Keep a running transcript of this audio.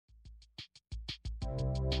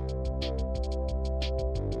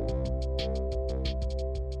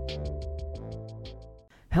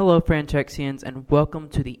Hello, Franchexians, and welcome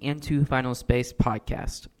to the Into Final Space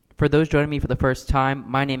podcast. For those joining me for the first time,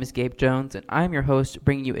 my name is Gabe Jones, and I am your host,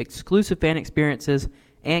 bringing you exclusive fan experiences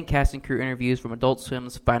and cast and crew interviews from Adult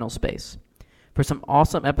Swim's Final Space. For some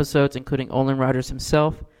awesome episodes, including Olin Rogers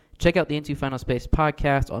himself, check out the Into Final Space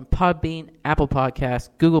podcast on Podbean, Apple Podcasts,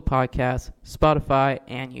 Google Podcasts, Spotify,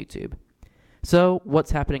 and YouTube. So,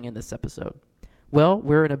 what's happening in this episode? Well,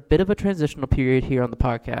 we're in a bit of a transitional period here on the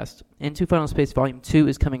podcast. Into Final Space Volume 2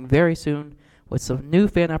 is coming very soon with some new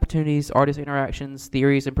fan opportunities, artist interactions,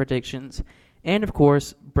 theories and predictions, and of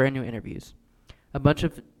course, brand new interviews. A bunch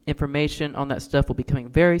of information on that stuff will be coming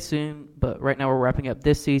very soon, but right now we're wrapping up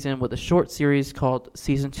this season with a short series called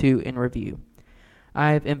Season 2 in Review.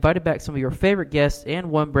 I've invited back some of your favorite guests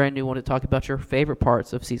and one brand new one to talk about your favorite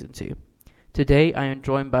parts of Season 2. Today, I am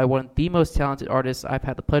joined by one of the most talented artists I've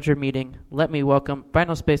had the pleasure of meeting. Let me welcome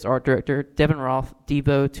Final Space art director Devin Roth,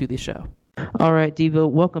 Devo, to the show. All right,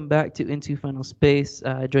 Devo, welcome back to Into Final Space.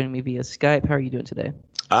 Joining me via Skype. How are you doing today?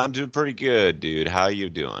 I'm doing pretty good, dude. How are you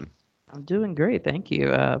doing? I'm doing great, thank you.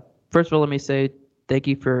 First of all, let me say thank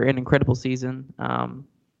you for an incredible season.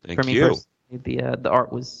 Thank for me you. Personally, the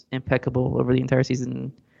art was impeccable over the entire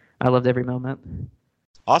season. I loved every moment.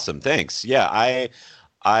 Awesome, thanks. Yeah,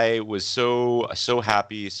 I was so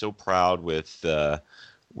happy, so proud with the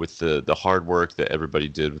hard work that everybody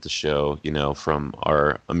did with the show. You know, from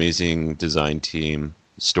our amazing design team,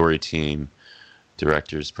 story team,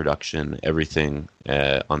 directors, production, everything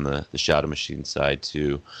on the Shadow Machine side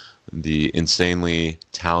to the insanely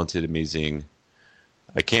talented, amazing.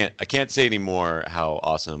 I can't say anymore how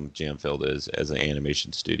awesome Jamfilled is as an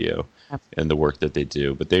animation studio and the work that they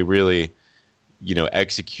do. But they really,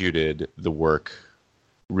 executed the work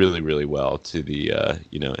really, really well to the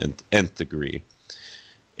nth degree,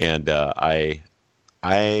 and I'm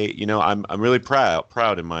really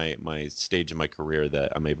proud in my stage in my career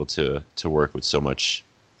that I'm able to work with so much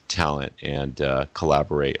talent and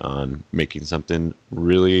collaborate on making something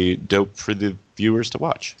really dope for the viewers to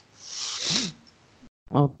watch.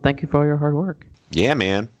 Well, thank you for all your hard work. Yeah,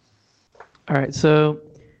 man. All right, so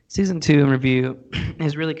Season 2 in Review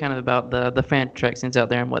is really kind of about the fan attractions out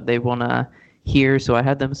there and what they want to hear. So I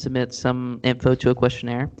had them submit some info to a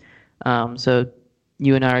questionnaire. So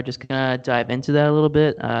you and I are just going to dive into that a little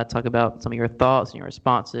bit, talk about some of your thoughts and your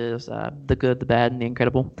responses, the good, the bad, and the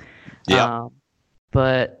incredible. Yeah.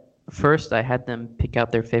 But first, I had them pick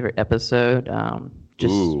out their favorite episode.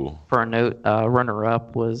 For a note,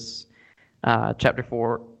 runner-up was Chapter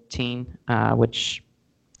 14, which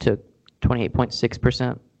took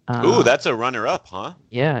 28.6%. Ooh, that's a runner-up, huh?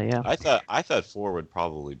 Yeah. I thought 4 would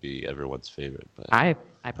probably be everyone's favorite, but I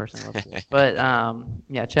personally love 4. But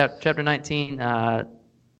Chapter 19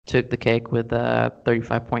 took the cake with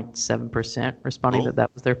 35.7% responding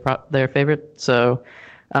that was their favorite. So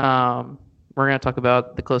we're gonna talk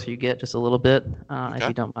about The Closer You Get just a little bit, if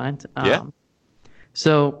you don't mind. Yeah.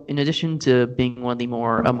 So in addition to being one of the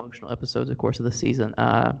more emotional episodes, of course, of the season,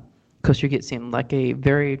 Closer You Get seemed like a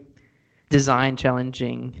very design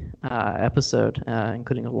challenging episode,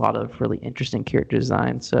 including a lot of really interesting character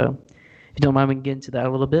design. So if you don't mind, we can get into that a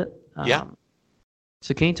little bit. Yeah.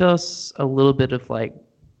 So can you tell us a little bit of like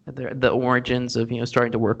the origins of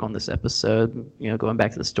starting to work on this episode, going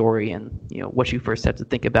back to the story and what you first had to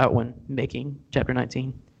think about when making Chapter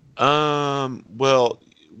 19? Well,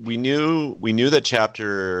 we knew that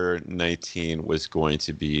Chapter 19 was going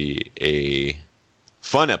to be a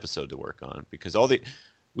fun episode to work on because the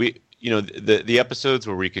episodes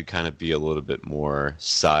where we could kind of be a little bit more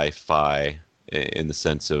sci-fi in the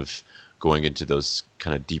sense of going into those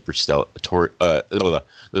kind of deeper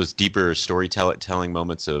storytelling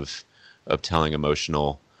moments of telling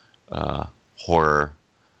emotional horror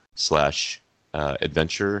 /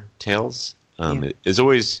 adventure tales is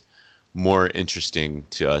always more interesting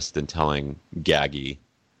to us than telling gaggy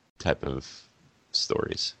type of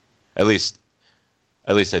stories. At least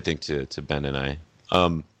I think to Ben and I.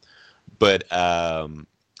 But I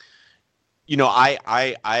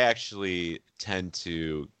actually tend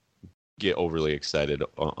to get overly excited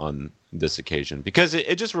on this occasion because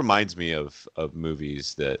it just reminds me of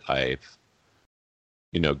movies that I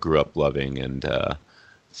grew up loving and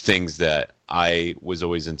things that I was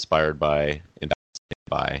always inspired by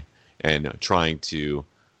and trying to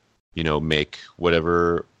make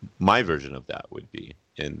whatever my version of that would be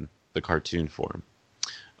in the cartoon form.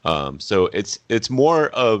 So it's more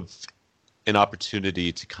of an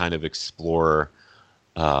opportunity to kind of explore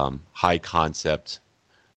high concept,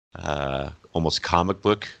 almost comic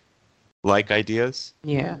book like ideas.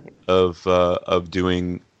 Yeah. Of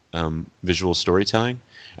doing visual storytelling.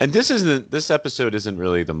 And this episode isn't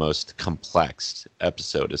really the most complex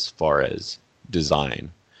episode as far as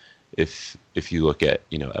design. If you look at,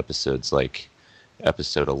 episodes like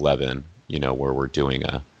episode 11, where we're doing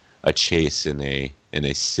a chase in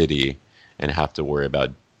a city and have to worry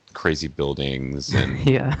about crazy buildings and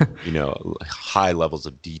Yeah. high levels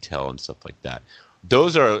of detail and stuff like that.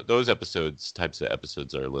 Those types of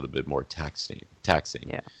episodes are a little bit more taxing.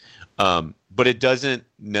 Yeah. But it doesn't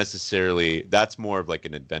necessarily. That's more of like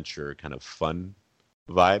an adventure kind of fun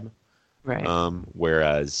vibe. Right.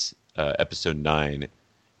 Whereas episode 9,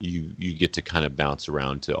 you get to kind of bounce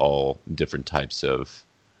around to all different types of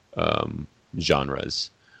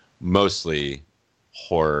genres, mostly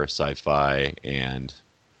horror, sci-fi, and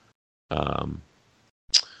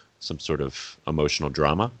some sort of emotional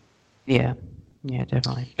drama. Yeah. Yeah,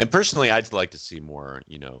 definitely. And personally, I'd like to see more,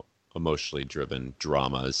 emotionally driven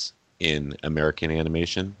dramas in American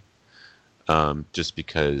animation, just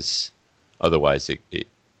because otherwise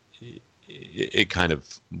it kind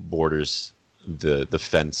of borders the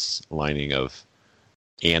fence lining of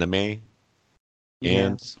anime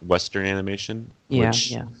and Western animation. Yeah, which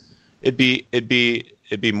yeah. It'd be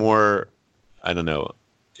more. I don't know.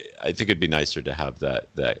 I think it'd be nicer to have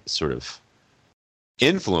that sort of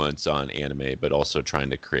influence on anime, but also trying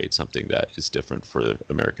to create something that is different for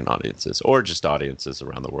American audiences or just audiences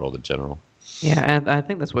around the world in general. Yeah, and I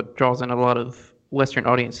think that's what draws in a lot of Western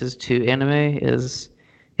audiences to anime is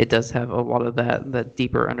it does have a lot of that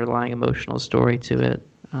deeper underlying emotional story to it.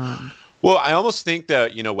 Well, I almost think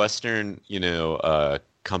that, Western,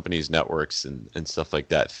 companies, networks, and stuff like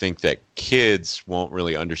that think that kids won't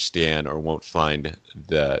really understand or won't find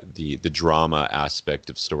the drama aspect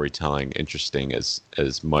of storytelling interesting as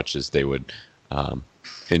much as they would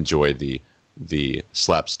enjoy the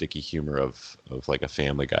slapsticky humor of like a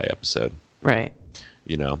Family Guy episode. Right.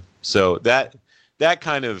 So that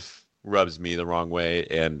kind of rubs me the wrong way,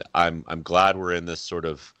 and I'm glad we're in this sort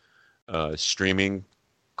of streaming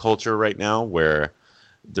culture right now where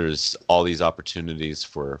there's all these opportunities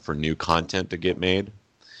for new content to get made.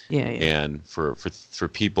 Yeah. And for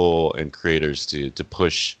people and creators to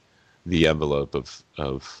push the envelope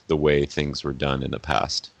of the way things were done in the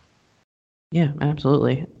past. Yeah,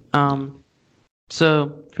 absolutely.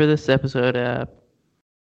 So for this episode,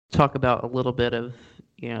 talk about a little bit of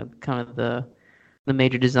kind of the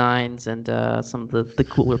major designs and some of the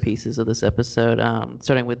cooler pieces of this episode.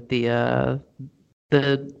 Starting with the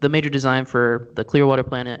major design for the Clearwater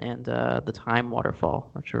Planet and the Time Waterfall,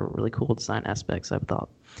 which are really cool design aspects, I've thought.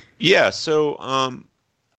 Yeah, so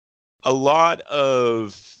a lot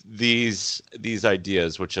of these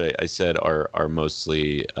ideas, which I said are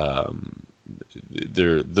mostly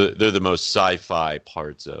they're the most sci-fi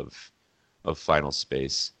parts of Final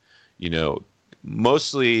Space.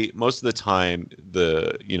 Most of the time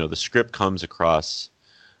the script comes across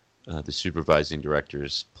the supervising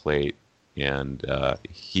director's plate, and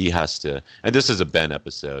he has to. And this is a Ben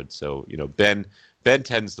episode, so Ben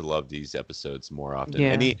tends to love these episodes more often.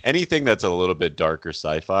 Yeah. Anything that's a little bit darker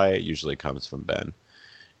sci-fi usually comes from Ben,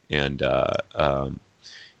 and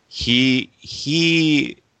he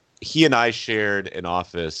and I shared an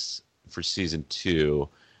office for season 2,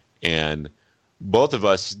 and both of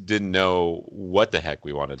us didn't know what the heck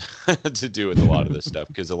we wanted to do with a lot of this stuff,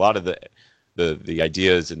 because a lot of the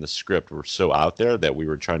ideas in the script were so out there that we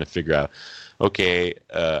were trying to figure out, okay,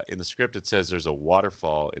 in the script it says there's a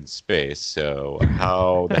waterfall in space, so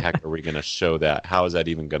how the heck are we going to show that? How is that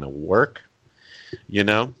even going to work?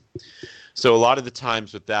 So a lot of the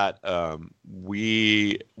times with that,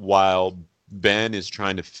 while Ben is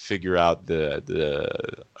trying to figure out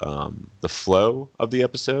the flow of the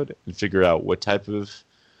episode and figure out what type of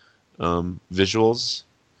visuals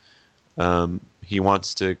he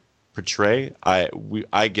wants to portray,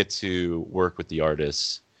 I get to work with the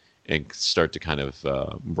artists and start to kind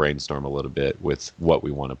of brainstorm a little bit with what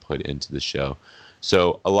we want to put into the show.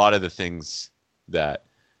 So a lot of the things that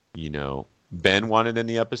Ben wanted in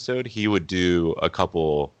the episode, he would do a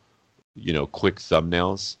couple quick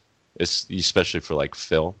thumbnails, especially for like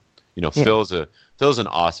Phil. Phil's an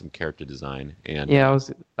awesome character design, and Yeah, I was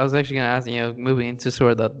actually going to ask, moving into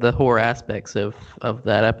sort of the horror aspects of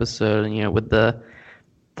that episode, and with the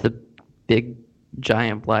big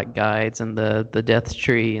giant black guides and the death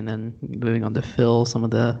tree, and then moving on to Phil, some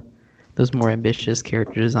of those more ambitious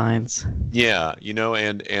character designs. Yeah,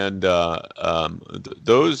 and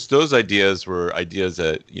those ideas were ideas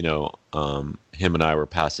that him and I were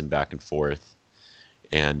passing back and forth,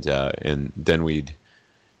 and then we'd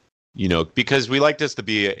because we like this to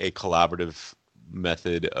be a collaborative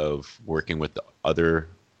method of working with the other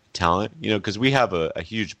talent, because we have a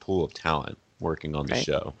huge pool of talent working on the Right.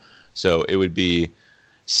 show. So it would be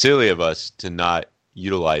silly of us to not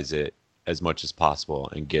utilize it as much as possible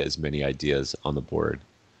and get as many ideas on the board.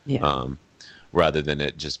 Yeah. Rather than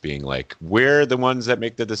it just being like, we're the ones that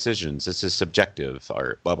make the decisions. This is subjective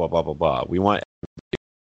or blah, blah, blah, blah, blah. We want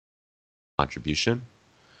contribution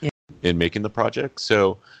in making the project.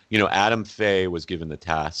 So, Adam Fay was given the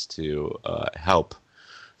task to help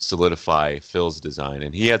solidify Phil's design.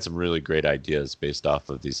 And he had some really great ideas based off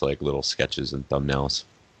of these like little sketches and thumbnails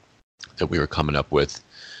that we were coming up with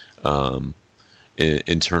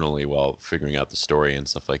internally while figuring out the story and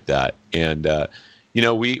stuff like that. And,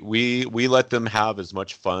 we let them have as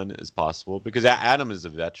much fun as possible because Adam is a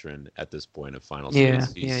veteran at this point of Final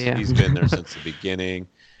Space. He's been there since the beginning,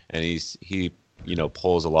 and he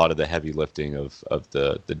pulls a lot of the heavy lifting of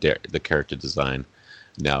the character design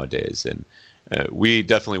nowadays. And we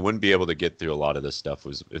definitely wouldn't be able to get through a lot of this stuff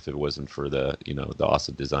if it wasn't for the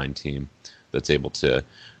awesome design team that's able to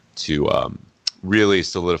really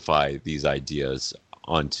solidify these ideas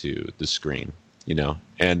onto the screen.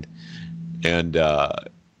 And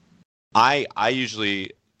I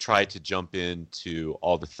usually try to jump into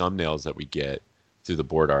all the thumbnails that we get through the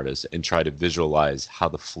board artists and try to visualize how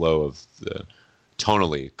the flow of the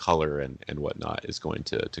tonally color and whatnot is going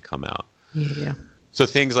to come out. Yeah. So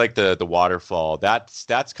things like the waterfall, that's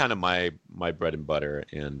kind of my bread and butter.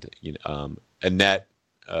 And Annette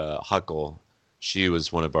Huckle, she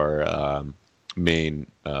was one of our main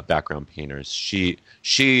background painters. She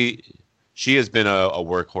has been a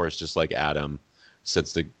workhorse just like Adam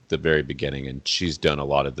since the very beginning, and she's done a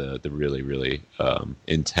lot of the really, really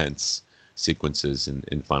intense sequences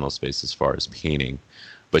in Final Space as far as painting.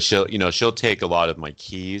 But she'll take a lot of my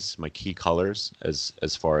key colors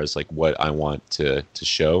as far as like what I want to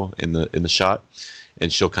show in the shot,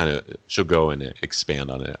 and she'll go and expand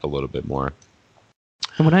on it a little bit more.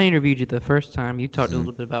 And when I interviewed you the first time, you talked a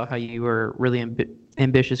little bit about how you were really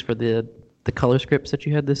ambitious for the color scripts that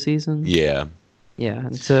you had this season. Yeah. Yeah,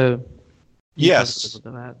 and so. Yes.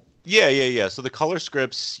 That. Yeah. So the color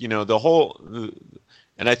scripts, the whole,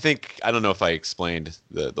 and I don't know if I explained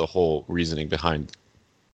the whole reasoning behind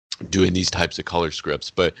doing these types of color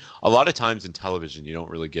scripts, but a lot of times in television, you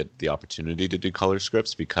don't really get the opportunity to do color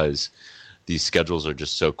scripts because these schedules are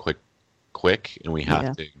just so quick, and we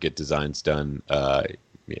have to get designs done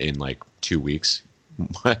in like 2 weeks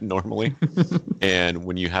normally. And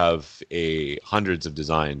when you have hundreds of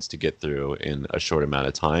designs to get through in a short amount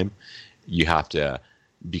of time, you have to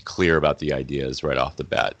be clear about the ideas right off the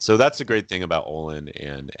bat. So that's the great thing about Olin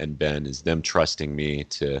and Ben is them trusting me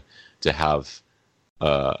to have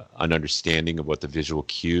an understanding of what the visual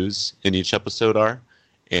cues in each episode are.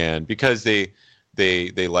 And because they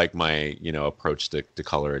like my approach to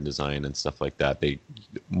color and design and stuff like that, they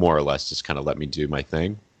more or less just kind of let me do my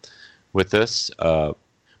thing with this.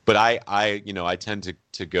 But I tend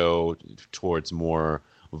to go towards more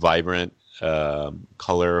vibrant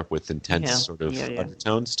color with intense sort of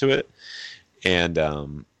undertones to it. And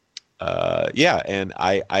and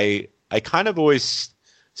I kind of always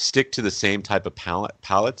stick to the same type of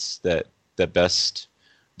palettes that best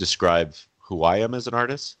describe who I am as an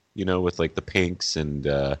artist, with like the pinks and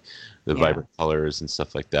the vibrant colors and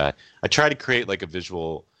stuff like that. I try to create like a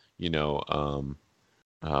visual,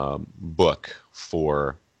 book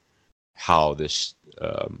for how this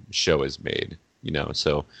show is made,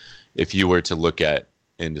 so if you were to look at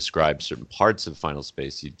and describe certain parts of Final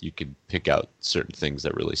Space, you could pick out certain things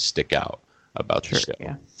that really stick out about the show.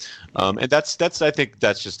 Yeah. And that's I think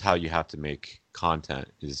that's just how you have to make content,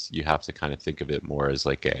 is you have to kind of think of it more as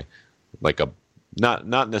like a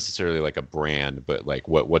not necessarily like a brand, but like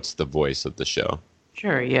what's the voice of the show.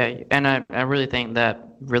 Sure, yeah. And I really think that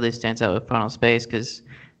really stands out with Final Space because,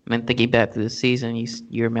 thinking back to the season,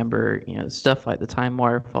 you remember, stuff like the Time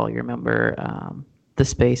Waterfall, you remember the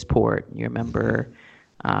spaceport, you remember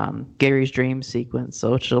Gary's dream sequence.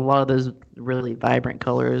 So it's a lot of those really vibrant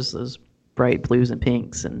colors, those bright blues and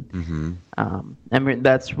pinks, and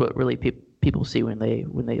that's what really people see when they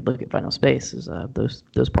look at Final Space is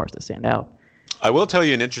those parts that stand out. I will tell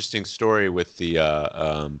you an interesting story with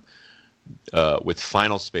the with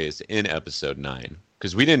Final Space in episode 9,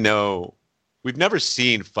 because we've never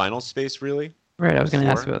seen Final Space really. Right, I was going to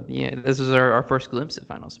ask about, this was our first glimpse at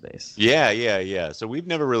Final Space. Yeah. So we've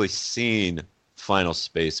never really seen Final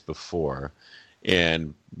Space before,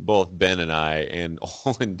 and both Ben and I and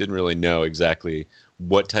Olin didn't really know exactly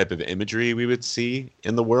what type of imagery we would see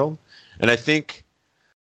in the world. And I think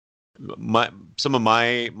some of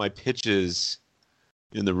my pitches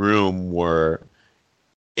in the room were,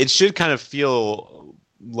 it should kind of feel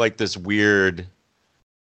like this weird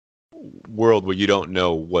world where you don't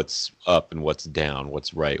know what's up and what's down,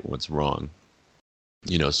 what's right, what's wrong,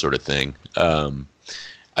 sort of thing.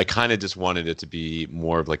 I kind of just wanted it to be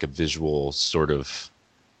more of like a visual sort of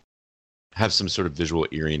have some sort of visual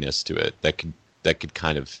eeriness to it that could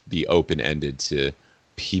kind of be open ended to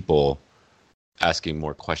people asking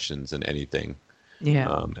more questions than anything.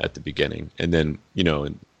 Yeah. At the beginning, and then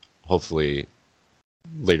and hopefully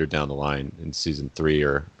later down the line in season 3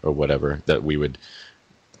 or whatever, that we would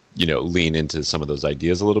lean into some of those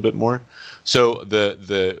ideas a little bit more. So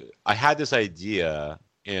I had this idea,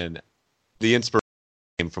 and the inspiration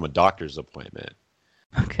came from a doctor's appointment.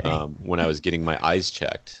 Okay. When I was getting my eyes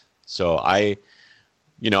checked. So I've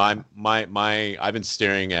been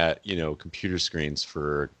staring at computer screens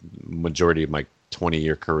for majority of my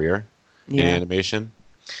 20-year career in animation,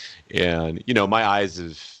 and my eyes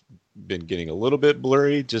have been getting a little bit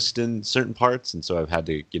blurry just in certain parts, and so I've had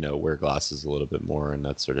to wear glasses a little bit more and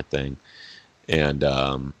that sort of thing. And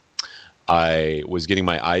I was getting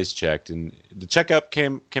my eyes checked, and the checkup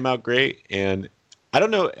came out great. And I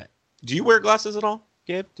don't know, do you wear glasses at all,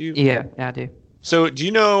 Gabe? Do you? Yeah, I do. So do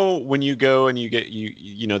you know when you go and you get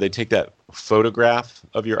they take that photograph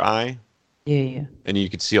of your eye? Yeah. And you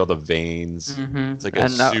could see all the veins. Mm-hmm. It's like a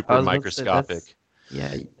super microscopic.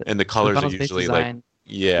 Yeah. And the colors are usually like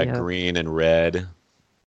green and red.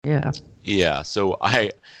 Yeah. Yeah. So I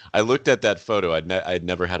looked at that photo. I'd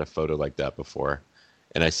never had a photo like that before,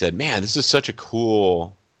 and I said, "Man, this is such a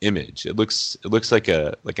cool image. It looks like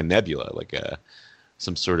a nebula, like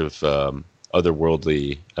some sort of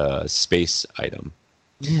otherworldly space item."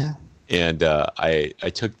 Yeah. And I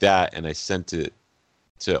took that and I sent it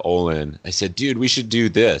to Olin. I said, "Dude, we should do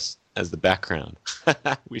this as the background.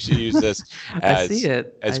 We should use this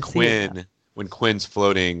as Quinn when Quinn's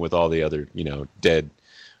floating with all the other dead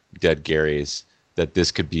Garys. That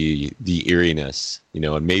this could be the eeriness,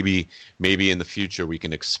 and maybe in the future we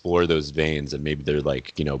can explore those veins, and maybe they're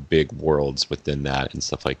like big worlds within that and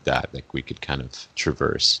stuff like that. Like we could kind of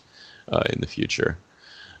traverse in the future."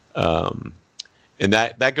 And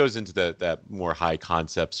that goes into that more high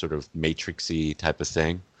concept sort of matrixy type of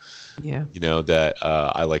thing. Yeah. That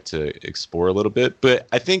I like to explore a little bit. But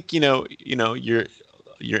I think you're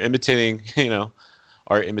imitating.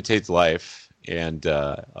 Art imitates life, and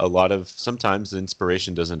a lot of sometimes the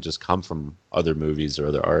inspiration doesn't just come from other movies or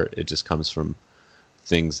other art. It just comes from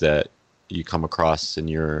things that you come across in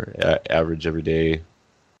your average everyday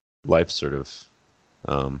life sort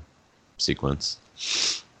of sequence.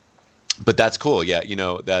 But that's cool. Yeah,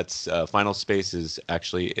 that's Final Space is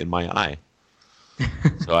actually in my eye.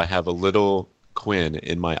 So I have a little Quinn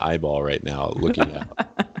in my eyeball right now, looking out,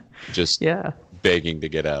 just begging to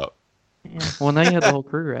get out. Yeah. Well, now you have the whole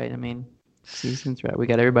crew, right? I mean, season's right. We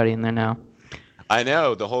got everybody in there now. I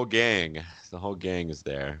know, the whole gang. The whole gang is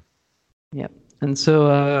there. Yep. And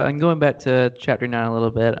so I'm going back to Chapter 9 a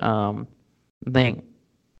little bit. I think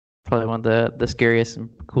probably one of the scariest and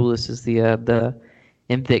coolest is the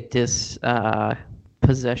Invictus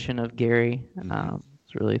possession of Gary.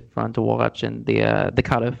 It's really fun to watch, and the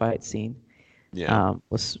Kato fight scene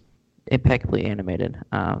was impeccably animated.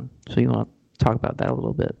 So you want to talk about that a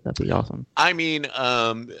little bit? That'd be awesome. I mean,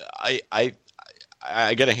 I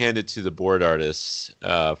got to hand it to the board artists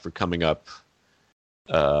for coming up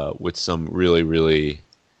with some really, really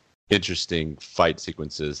interesting fight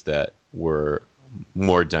sequences that were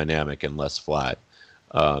more dynamic and less flat.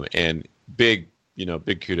 And big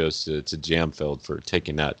kudos to Jamfeld for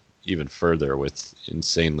taking that even further with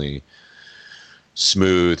insanely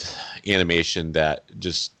smooth animation that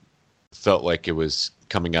just felt like it was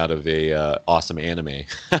coming out of a awesome anime.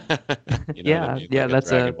 Yeah, like that's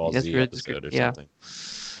Dragon Ball Z really episode or yeah.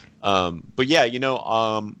 something. But yeah,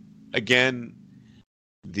 again,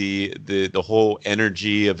 the whole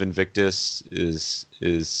energy of Invictus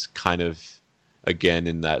is kind of again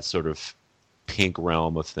in that sort of pink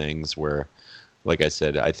realm of things where, like I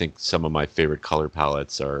said, I think some of my favorite color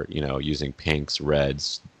palettes are, using pinks,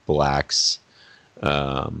 reds, blacks,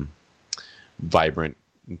 vibrant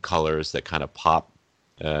colors that kind of pop,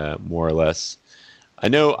 more or less. I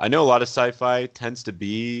know a lot of sci-fi tends to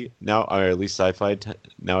be now, or at least sci-fi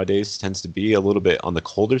nowadays tends to be a little bit on the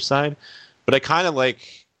colder side, but I kind of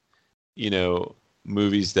like,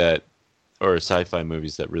 movies or sci-fi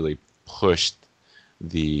movies that really pushed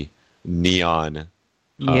the neon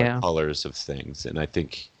colors of things. And I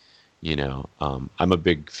think, I'm a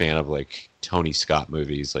big fan of like Tony Scott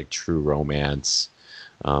movies, like True Romance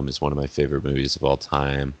is one of my favorite movies of all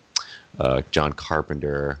time. John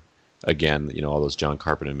Carpenter, again, all those John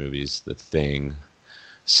Carpenter movies, The Thing,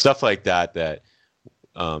 stuff like that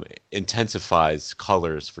intensifies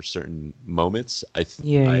colors for certain moments.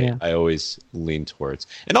 Yeah, yeah. I always lean towards,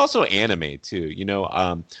 and also anime too.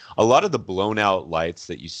 A lot of the blown out lights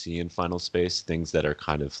that you see in Final Space, things that are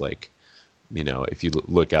kind of like, if you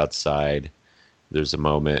look outside, there's a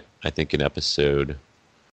moment I think in episode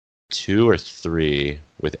 2 or 3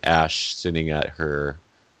 with Ash sitting at her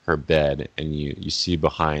bed, and you see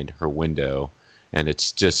behind her window, and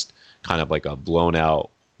it's just kind of like a blown out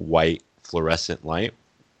white fluorescent light.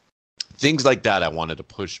 Things like that I wanted to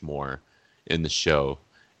push more in the show,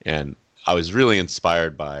 and I was really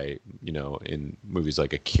inspired by, in movies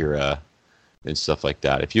like Akira and stuff like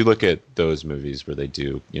that. If you look at those movies where they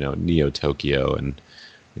do, Neo Tokyo, and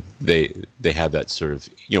they have that sort of,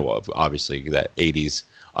 obviously that 80s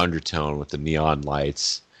undertone with the neon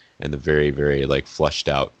lights and the very, very like flushed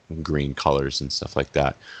out green colors and stuff like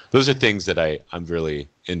that. Those are things that I'm really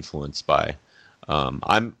influenced by.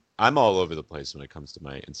 I'm all over the place when it comes to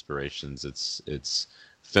my inspirations. It's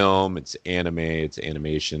film, it's anime, it's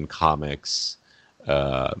animation, comics,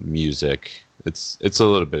 music. It's a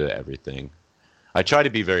little bit of everything. I try to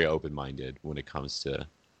be very open-minded when it comes to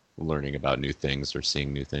learning about new things or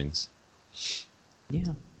seeing new things.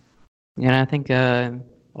 Yeah. And I think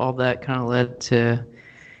all that kind of led to,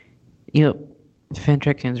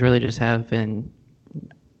 Fantrexians really just have an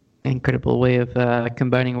incredible way of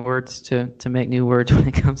combining words to make new words when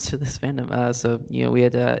it comes to this fandom. So, we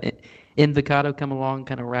had Invocado come along,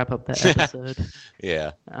 kind of wrap up that episode.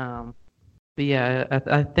 Yeah. But yeah,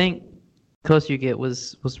 I think Closer You Get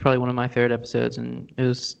was probably one of my favorite episodes, and it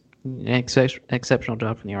was an exceptional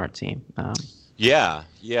job from the art team. Yeah,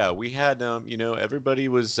 we had everybody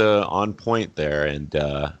was on point there, and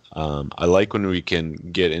I like when we can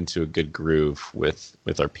get into a good groove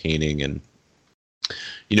with our painting, and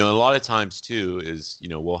a lot of times too is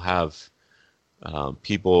we'll have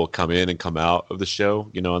people come in and come out of the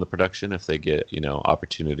show, on the production if they get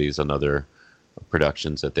opportunities on other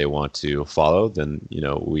productions that they want to follow, then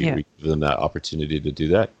we give them that opportunity to do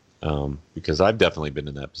that, because I've definitely been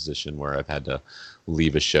in that position where I've had to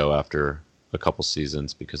leave a show after a couple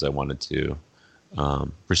seasons because I wanted to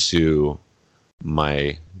pursue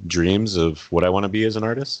my dreams of what I want to be as an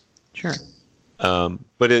artist. Sure.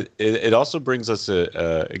 But it also brings us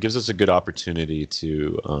it gives us a good opportunity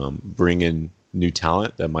to bring in new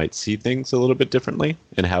talent that might see things a little bit differently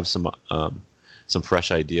and have some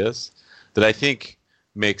fresh ideas that I think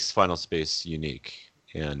makes Final Space unique.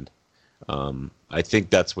 And I think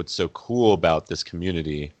that's what's so cool about this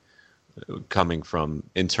community, coming from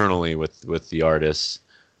internally with the artists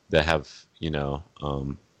that have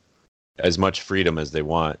as much freedom as they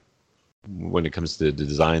want when it comes to the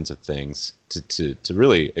designs of things, to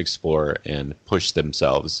really explore and push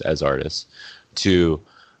themselves as artists, to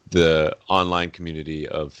the online community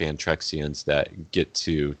of Fantrexians that get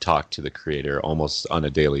to talk to the creator almost on a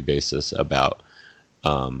daily basis about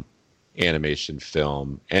animation,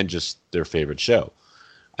 film, and just their favorite show.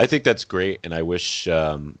 I think that's great, and I wish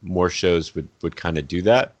more shows would kind of do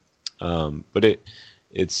that. But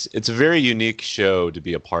it's a very unique show to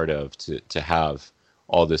be a part of, to have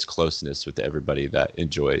all this closeness with everybody that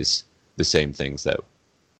enjoys the same things that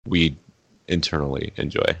we internally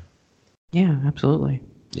enjoy. Yeah, absolutely.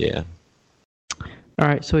 Yeah. All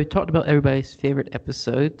right, so we talked about everybody's favorite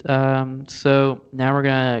episode. So now we're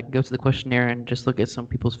gonna go to the questionnaire and just look at some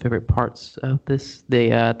people's favorite parts of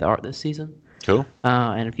the art this season. Cool.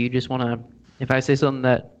 And if you just want to, if I say something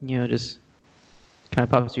that just kind of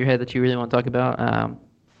pops to your head that you really want to talk about,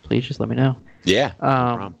 please just let me know. Yeah. No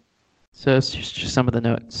problem. So it's just some of the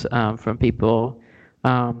notes from people.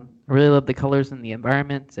 I really love the colors and the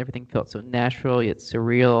environments. Everything felt so natural yet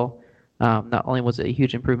surreal. Not only was it a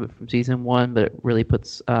huge improvement from season 1, but it really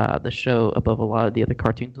puts the show above a lot of the other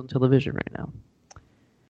cartoons on television right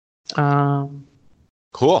now.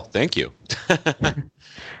 Cool. Thank you. That's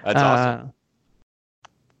awesome.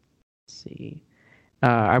 Let's see.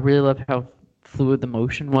 I really loved how fluid the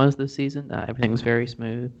motion was this season. Everything was very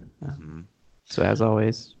smooth. So as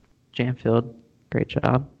always, Jamfield, great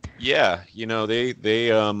job. Yeah,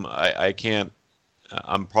 I can't.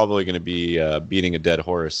 I'm probably going to be beating a dead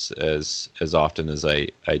horse as often as I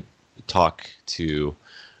talk to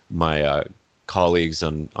my colleagues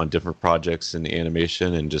on different projects in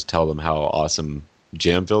animation and just tell them how awesome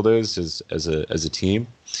Jamfield is as a team.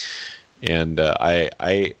 And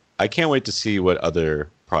I can't wait to see what other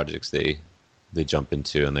projects they jump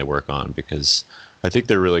into and they work on, because I think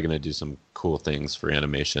they're really going to do some cool things for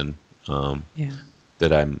animation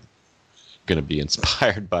that I'm going to be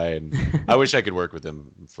inspired by, and I wish I could work with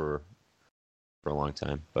them for a long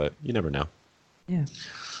time, but you never know. Yeah.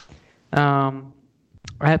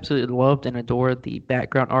 I absolutely loved and adored the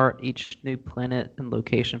background art. Each new planet and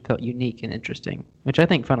location felt unique and interesting, which I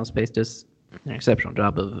think Final Space does an exceptional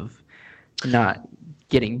job of not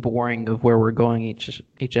getting boring of where we're going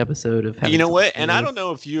each episode of You having know something what? And I new. don't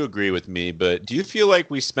know if you agree with me, but do you feel like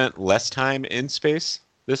we spent less time in space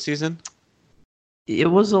this season?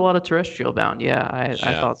 It was a lot of terrestrial bound. Yeah, I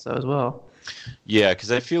Yeah. thought so as well. Yeah,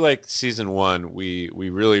 because I feel like season one, we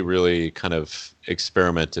really, really kind of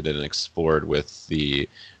experimented and explored with the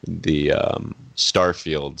star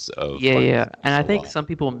fields of Yeah, Final yeah, and Space I a think lot. some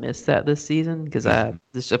people missed that this season because Mhm.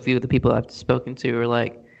 just a few of the people I've spoken to are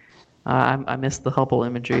like, I missed the Hubble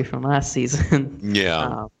imagery from last season. Yeah.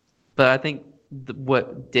 um, but I think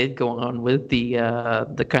what did go on with the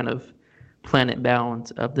kind of planet balance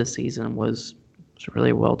of this season was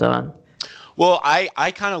really well done. Well,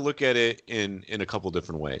 I kind of look at it in a couple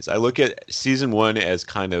different ways. I look at season one as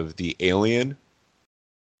kind of the alien,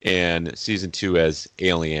 and season two as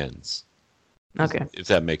aliens, Okay. if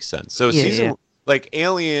that makes sense. So Yeah, yeah, season like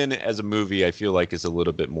Alien as a movie, I feel like is a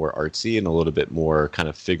little bit more artsy and a little bit more kind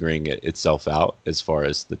of figuring itself out as far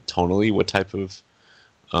as the tonally what type of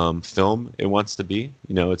film it wants to be.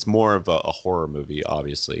 You know, it's more of a horror movie,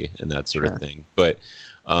 obviously, and that sort of sure. thing. But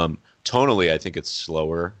tonally, I think it's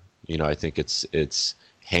slower. You know, I think it's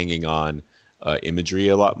hanging on imagery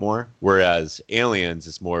a lot more. Whereas Aliens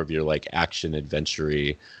is more of your like action adventure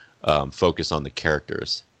focus on the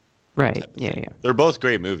characters Right. type of Yeah, thing. yeah. They're both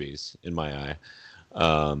great movies in my eye.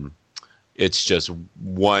 Um, it's just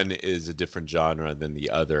one is a different genre than the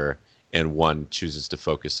other, and one chooses to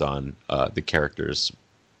focus on the characters'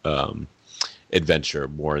 um, adventure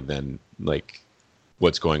more than like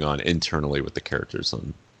what's going on internally with the characters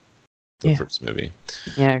on the Yeah. first movie.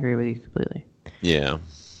 Yeah, I agree with you completely. Yeah.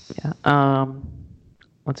 Yeah.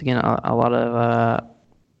 Once again, a lot of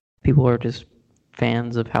people are just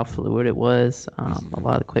fans of how fluid it was. A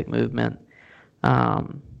lot of quick movement.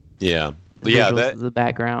 Um, Yeah. the Yeah, visuals that of the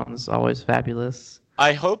backgrounds always fabulous.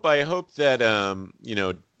 I hope that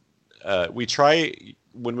we try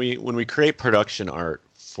when we create production art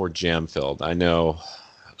for Jam Filled. I know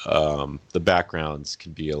the backgrounds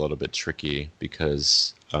can be a little bit tricky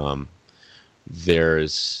because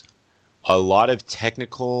there's a lot of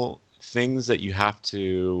technical things that you have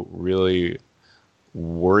to really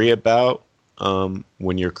worry about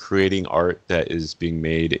when you're creating art that is being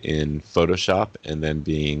made in Photoshop and then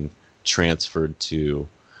being transferred to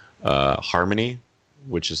Harmony,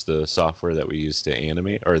 which is the software that we use to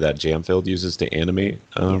animate, or that Jamfield uses to animate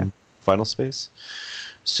Yeah. Final Space.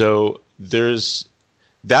 So there's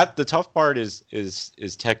that. The tough part is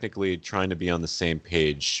technically trying to be on the same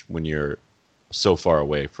page when you're so far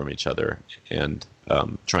away from each other and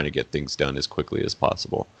trying to get things done as quickly as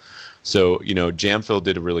possible. So, you know, Jamfil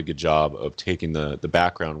did a really good job of taking the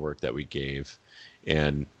background work that we gave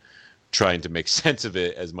and trying to make sense of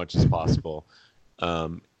it as much as possible.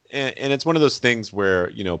 And it's one of those things where,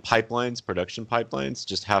 you know, production pipelines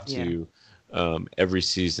just have Yeah. to, every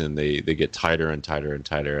season they get tighter and tighter and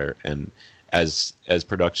tighter. And as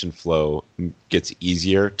production flow gets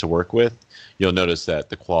easier to work with, you'll notice that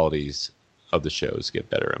the qualities of the shows get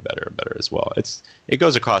better and better and better as well. It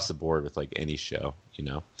goes across the board with like any show, you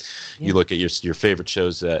know. You Yeah. look at your favorite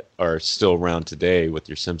shows that are still around today with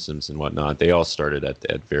your Simpsons and whatnot. They all started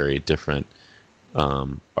at very different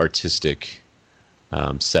artistic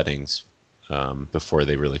settings before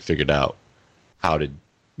they really figured out how to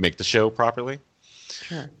make the show properly.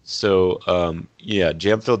 Sure. So yeah,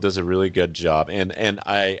 Jamfield does a really good job, and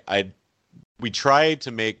I we try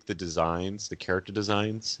to make the designs, the character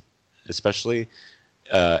designs, especially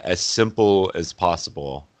as simple as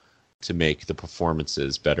possible to make the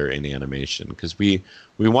performances better in animation because we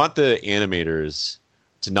want the animators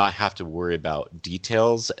to not have to worry about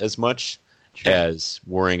details as much Sure. as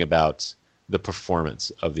worrying about the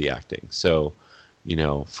performance of the acting. So, you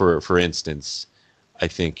know, for instance, I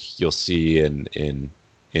think you'll see in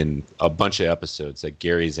a bunch of episodes that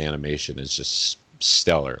Gary's animation is just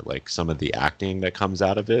stellar. Like some of the acting that comes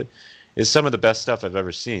out of it is some of the best stuff I've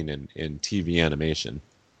ever seen in TV animation.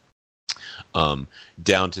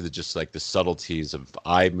 Down to the just like the subtleties of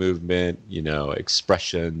eye movement, you know,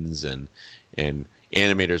 expressions and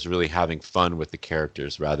animators really having fun with the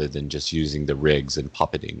characters rather than just using the rigs and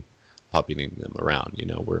puppeting them around. You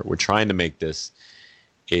know, we're trying to make this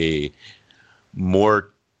a more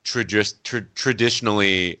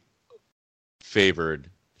traditionally favored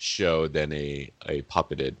show than a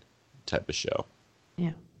puppeted type of show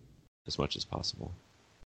Yeah. as much as possible.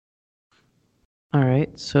 All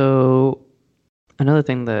right. So another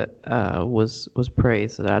thing that was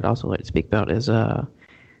praised that I'd also like to speak about is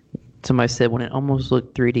somebody said when it almost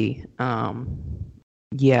looked 3D.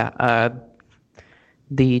 Yeah,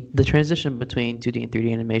 the transition between 2D and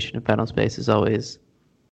 3D animation in Final Space is always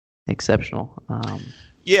exceptional.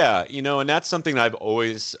 Yeah, and that's something I've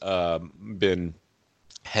always been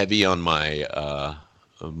heavy on my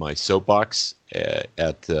soapbox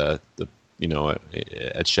at the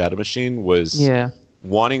at Shadow Machine was Yeah,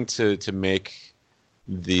 wanting to make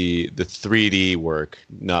the 3D work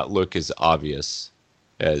not look as obvious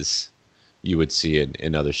as you would see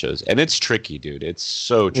in other shows. And it's tricky, dude. It's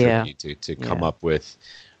so yeah, tricky to come yeah, up with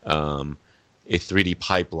a 3D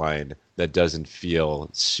pipeline that doesn't feel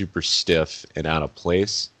super stiff and out of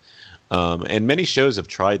place. And many shows have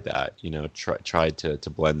tried that, tried to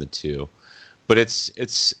blend the two. But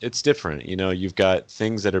it's different. You've got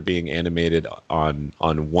things that are being animated on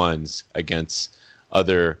ones against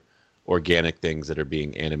other organic things that are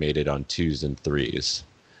being animated on twos and threes.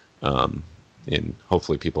 And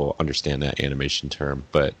hopefully people understand that animation term.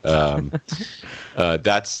 But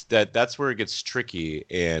that's where it gets tricky,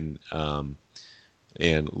 and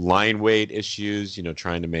line weight issues.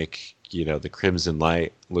 Trying to make the Crimson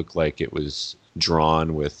Light look like it was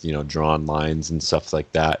drawn with drawn lines and stuff like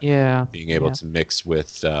that. yeah, Being able yeah, to mix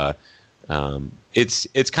with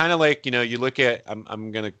it's kind of like you look at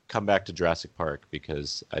I'm gonna come back to Jurassic Park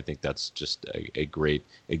because I think that's just a great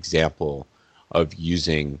example of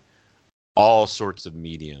using all sorts of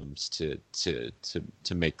mediums to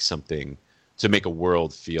make something, to make a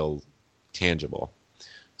world feel tangible.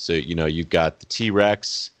 So you've got the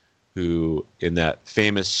T-Rex, who in that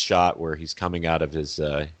famous shot where he's coming out of his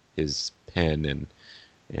pen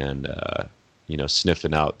and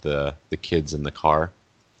sniffing out the kids in the car,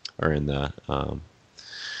 or in the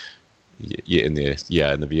in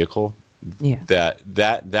the vehicle. yeah,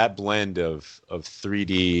 That blend of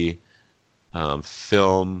 3D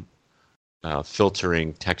film,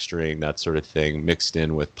 filtering, texturing, that sort of thing, mixed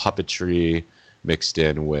in with puppetry, mixed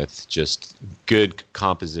in with just good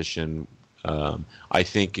composition, I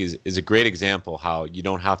think is a great example how you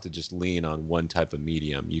don't have to just lean on one type of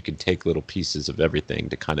medium. You can take little pieces of everything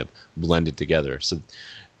to kind of blend it together.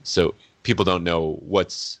 So people don't know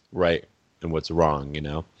what's right and what's wrong.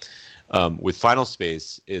 With Final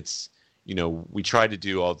Space, it's we try to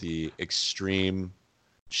do all the extreme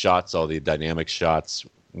shots, all the dynamic shots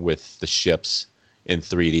with the ships in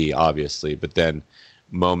 3D, obviously, but then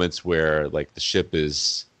moments where like the ship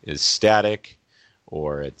is static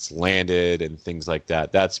or it's landed and things like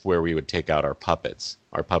that, that's where we would take out our puppets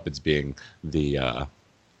being the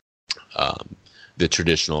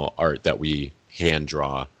traditional art that we hand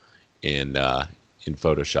draw in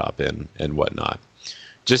Photoshop and whatnot,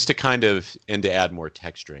 just to kind of, and to add more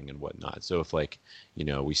texturing and whatnot. So if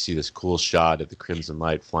we see this cool shot of the Crimson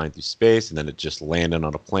Light flying through space, and then it just landed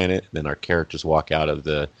on a planet, and then our characters walk out of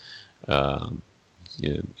the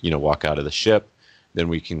walk out of the ship, then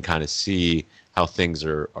we can kind of see how things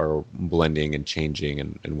are blending and changing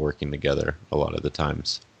and working together a lot of the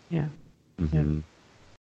times. yeah. Mm-hmm.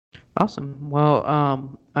 Awesome. Well,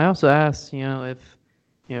 I also asked, if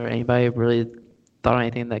anybody really thought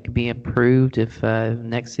anything that could be improved if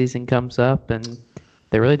next season comes up, and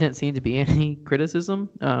there really didn't seem to be any criticism.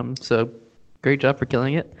 So great job for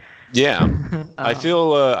killing it. Yeah, I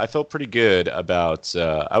felt pretty good about.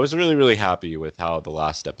 I was really, really happy with how the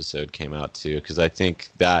last episode came out too, because I think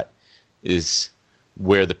that is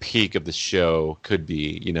where the peak of the show could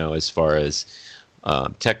be. As far as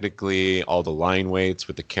technically, all the line weights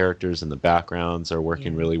with the characters and the backgrounds are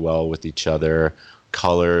working really well with each other.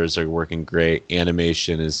 Colors are working great.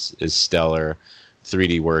 Animation is stellar.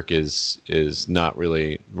 3D work is not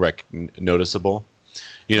really noticeable.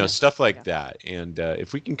 Stuff like that. And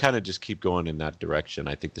if we can kind of just keep going in that direction,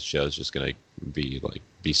 I think the show is just going to be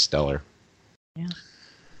stellar. Yeah.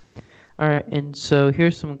 All right, and so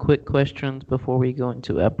here's some quick questions before we go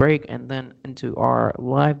into a break and then into our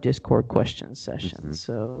live Discord questions session. Mm-hmm.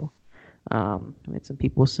 So we had some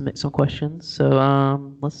people submit some questions.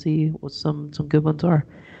 So let's see what some good ones are.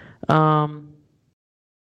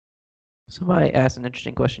 Somebody asked an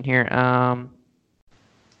interesting question here.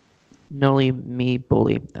 Noli Me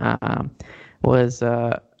Bully was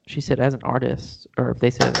she said, as an artist, or if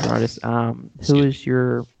they said as an artist, who is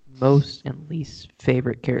your most and least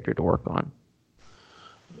favorite character to work on?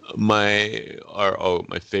 My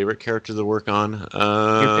favorite character to work on.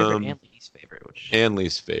 Your favorite and least favorite, and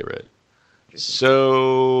least favorite.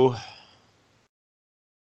 So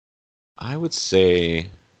I would say,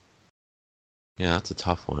 yeah, that's a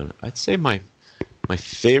tough one. I'd say my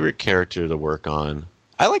favorite character to work on.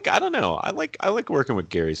 I don't know. I like working with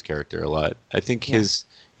Gary's character a lot. I think his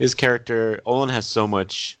character, Olin, has so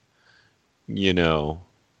much,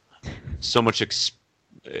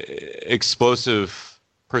 explosive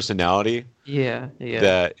personality. Yeah.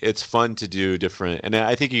 That it's fun to do different, and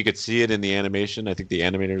I think you could see it in the animation. I think the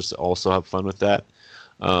animators also have fun with that.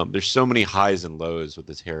 There's so many highs and lows with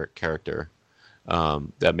this character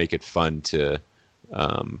that make it fun to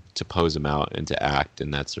pose him out and to act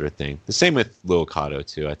and that sort of thing. The same with Lil Kato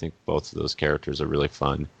too. I think both of those characters are really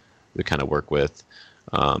fun to kind of work with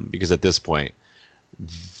because at this point,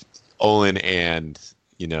 Olin and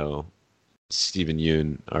Steven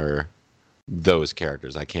Yeun are those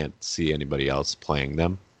characters. I can't see anybody else playing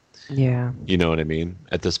them. Yeah. You know what I mean?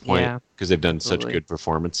 At this point, because they've done such good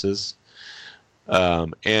performances.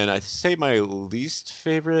 And I say my least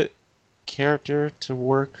favorite character to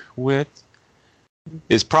work with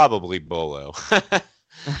is probably Bolo.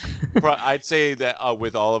 I'd say that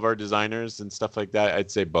with all of our designers and stuff like that,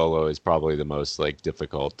 I'd say Bolo is probably the most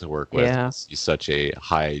difficult to work with. Yeah. He's such a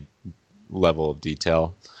high level of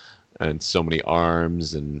detail and so many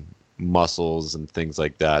arms and muscles and things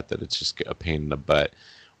like that it's just a pain in the butt.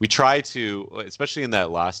 We try to, especially in that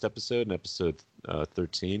last episode, in episode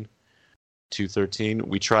 213,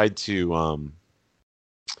 we tried to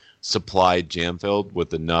supply Jamfeld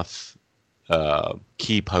with enough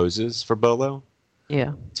key poses for Bolo.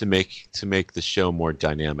 Yeah. To make the show more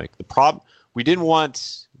dynamic. The problem we didn't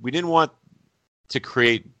want to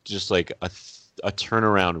create just like a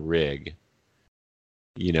turnaround rig,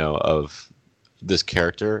 of this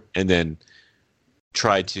character and then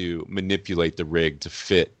try to manipulate the rig to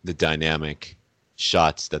fit the dynamic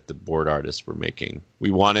shots that the board artists were making.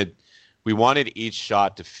 We wanted each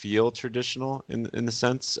shot to feel traditional in the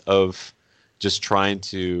sense of just trying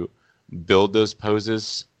to build those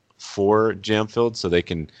poses for Jamfeld so they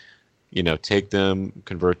can, take them,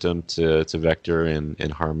 convert them to vector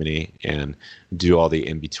and harmony and do all the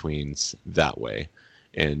in-betweens that way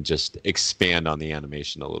and just expand on the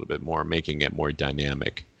animation a little bit more, making it more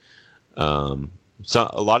dynamic. So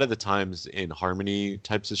a lot of the times in harmony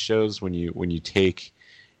types of shows, when you take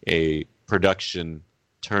a production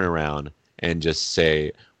turnaround and just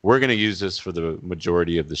say, we're going to use this for the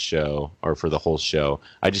majority of the show or for the whole show,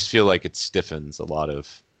 I just feel like it stiffens a lot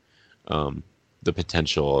of the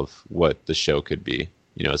potential of what the show could be,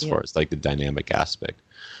 as far as the dynamic aspect.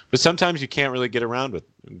 But sometimes you can't really get around that.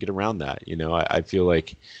 I feel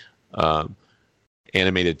like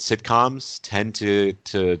animated sitcoms tend to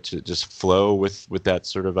just flow with that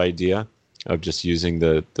sort of idea of just using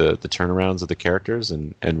the turnarounds of the characters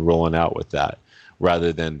and rolling out with that,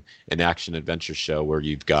 rather than an action adventure show where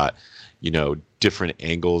you've got different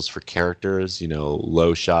angles for characters,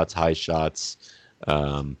 low shots, high shots,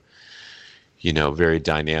 very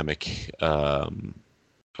dynamic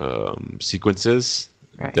sequences.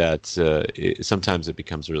 Right. That sometimes it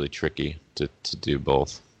becomes really tricky to do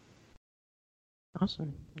both.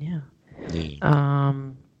 Awesome. Yeah.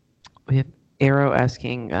 We have Arrow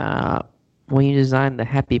asking, when you designed the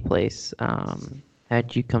Happy Place,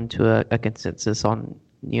 how'd you come to a consensus on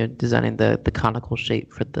designing the conical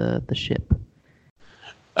shape for the ship?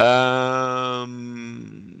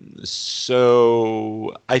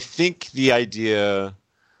 So I think the idea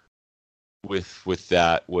with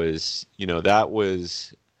that was, that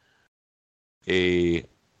was a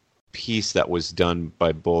piece that was done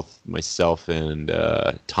by both myself and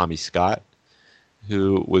Tommy Scott,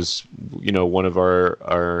 who was, one of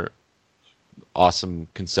our awesome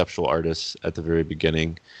conceptual artists at the very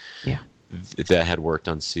beginning. Yeah. That had worked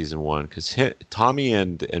on season 1, because Tommy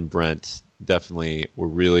and Brent definitely were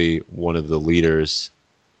really one of the leaders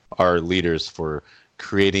for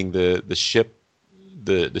creating the ship,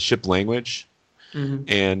 the ship language, mm-hmm.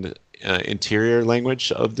 and interior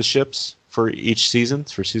language of the ships for each season,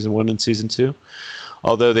 for season 1 and season 2.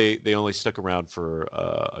 Although they only stuck around for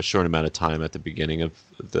a short amount of time at the beginning of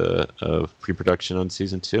pre-production on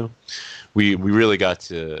season 2, we really got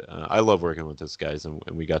to. I love working with those guys, and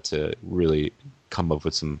we got to really come up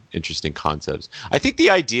with some interesting concepts. I think the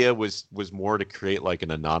idea was more to create like an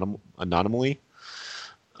anomaly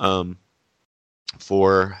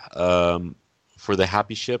for the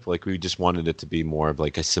Happy Ship. Like, we just wanted it to be more of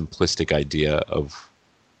like a simplistic idea of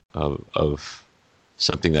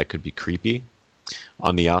something that could be creepy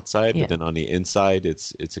on the outside, yeah. But then on the inside,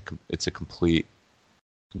 it's a complete,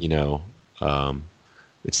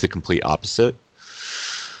 it's the complete opposite.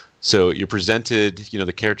 So you're presented,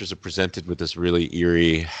 the characters are presented with this really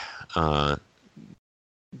eerie,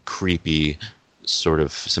 creepy, sort of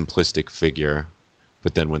simplistic figure,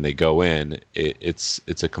 but then when they go in, it's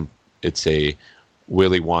a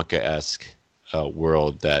Willy Wonka-esque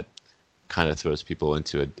world that kind of throws people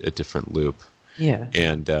into a different loop. Yeah.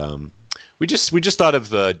 And we just thought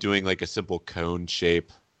of doing like a simple cone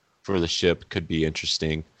shape for the ship could be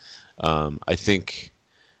interesting. I think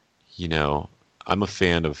you know, I'm a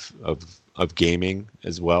fan of gaming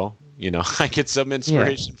as well. You know, I get some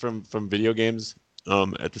inspiration from video games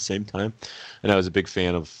at the same time, and I was a big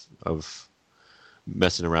fan of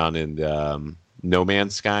messing around in No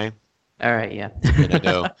Man's Sky. All right, yeah. And I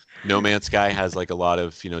know No Man's Sky has like a lot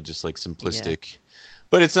of, just like simplistic,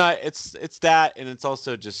 but it's not. It's that, and it's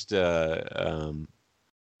also just you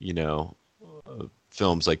know,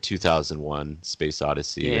 films like 2001: Space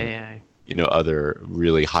Odyssey. Yeah. Other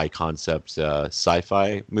really high concept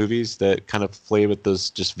sci-fi movies that kind of play with those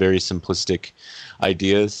just very simplistic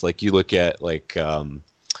ideas. Like you look at like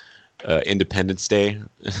Independence Day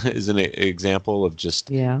is an example of just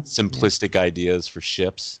simplistic ideas for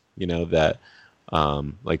ships. That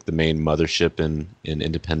like the main mothership in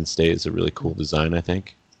Independence Day is a really cool design, I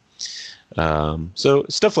think. So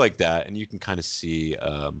stuff like that, and you can kind of see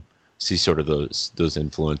sort of those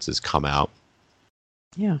influences come out.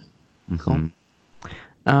 Yeah. Mm-hmm.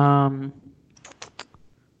 Cool.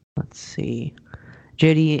 Let's see.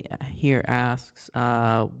 JD here asks,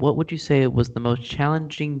 what would you say was the most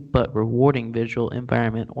challenging but rewarding visual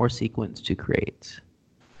environment or sequence to create?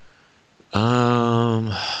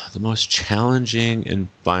 The most challenging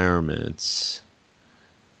environments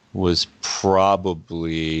was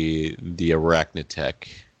probably the Arachnitech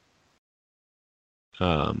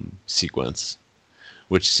sequence,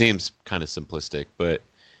 which seems kind of simplistic, but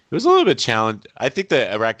it was a little bit challenging. I think the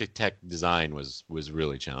Arachnitech design was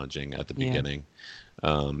really challenging at the beginning,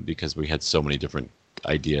 because we had so many different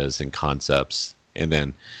ideas and concepts. And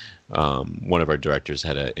then one of our directors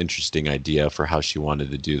had an interesting idea for how she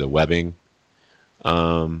wanted to do the webbing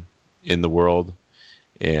in the world,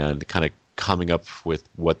 and kind of coming up with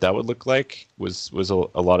what that would look like was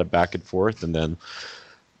a lot of back and forth. And then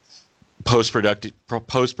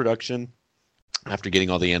post-production, after getting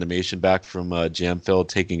all the animation back from Jamfil,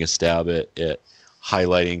 taking a stab at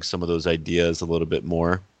highlighting some of those ideas a little bit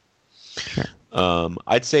more. Sure.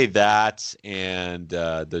 I'd say that, and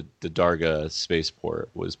the Darga spaceport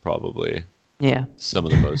was probably some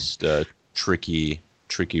of the most tricky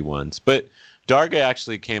ones. But Darga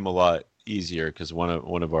actually came a lot easier because one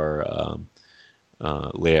of our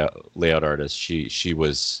layout artists,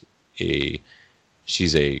 she's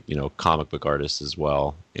a comic book artist as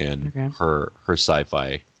well, and her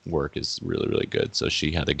sci-fi work is really, really good. So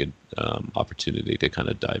she had a good opportunity to kind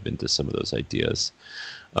of dive into some of those ideas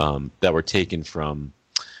that were taken from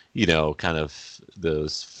kind of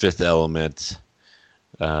those Fifth Element,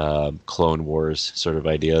 Clone Wars sort of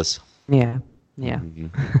ideas. Yeah. Mm-hmm.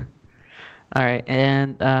 All right,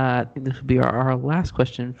 and I think this will be our last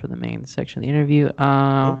question for the main section of the interview.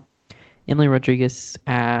 Emily Rodriguez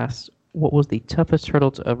asked, what was the toughest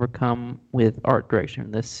hurdle to overcome with art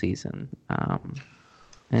direction this season?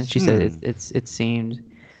 And she said it seemed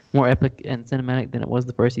more epic and cinematic than it was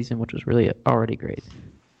the first season, which was really already great.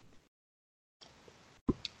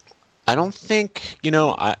 I don't think,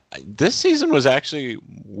 this season was actually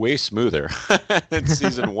way smoother than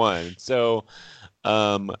season one. So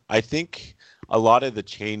I think a lot of the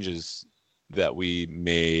changes that we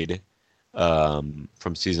made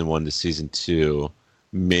from season one to season two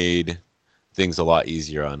made things a lot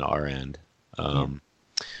easier on our end,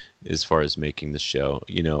 as far as making the show.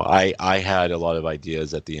 I had a lot of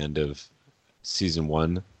ideas at the end of season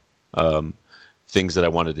one, things that I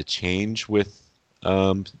wanted to change with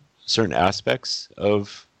certain aspects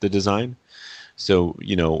of the design. So,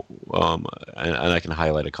 and I can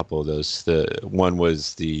highlight a couple of those. The one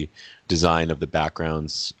was the design of the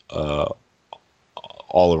backgrounds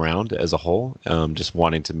all around as a whole, just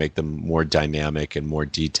wanting to make them more dynamic and more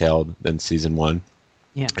detailed than season one.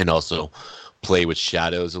 Yeah. And also play with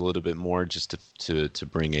shadows a little bit more, just to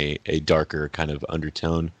bring a darker kind of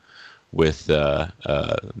undertone with the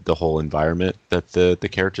whole environment that the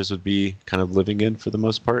characters would be kind of living in for the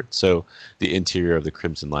most part. So the interior of the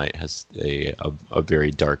Crimson Light has a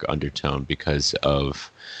very dark undertone because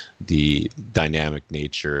of the dynamic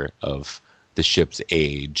nature of the ship's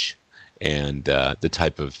age and the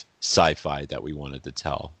type of sci-fi that we wanted to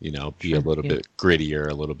tell. Be a little bit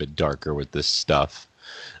grittier, a little bit darker with this stuff.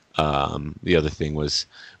 The other thing was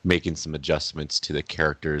making some adjustments to the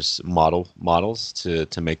characters' models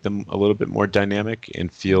to make them a little bit more dynamic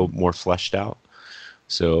and feel more fleshed out.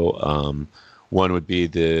 So one would be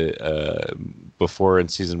before in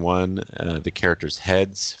season one, the characters'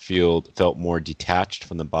 heads felt more detached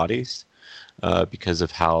from the bodies because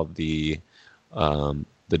of how the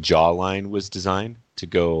jawline was designed to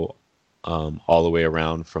go all the way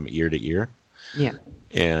around from ear to ear. Yeah.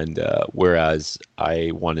 And whereas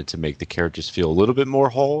I wanted to make the characters feel a little bit more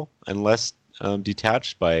whole and less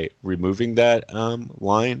detached by removing that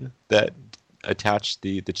line that attach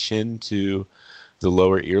the chin to the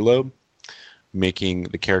lower earlobe, making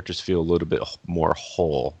the characters feel a little bit more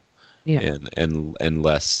whole and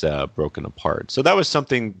less broken apart. So that was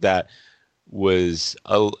something that was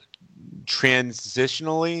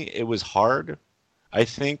transitionally, it was hard, I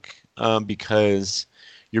think, because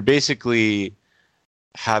you're basically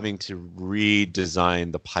having to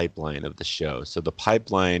redesign the pipeline of the show. So the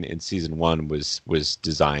pipeline in season 1 was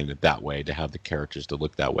designed that way, to have the characters to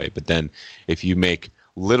look that way. But then if you make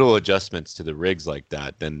little adjustments to the rigs like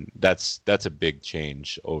that, then that's a big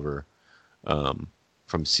change over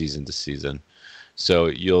from season to season. So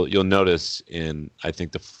you'll notice in, I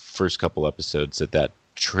think, the first couple episodes that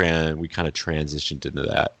we kind of transitioned into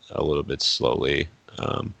that a little bit slowly,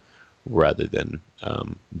 rather than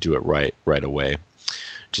do it right away,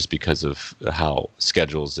 just because of how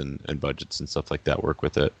schedules and budgets and stuff like that work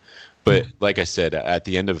with it. But like I said, at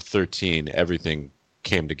the end of 13, everything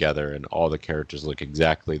came together and all the characters look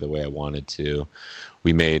exactly the way I wanted to.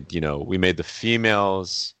 We made the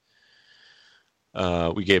females,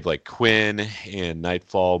 we gave like Quinn and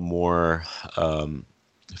Nightfall more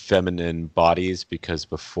feminine bodies, because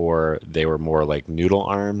before they were more like noodle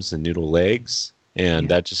arms and noodle legs, and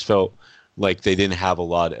that just felt like they didn't have a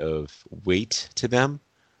lot of weight to them.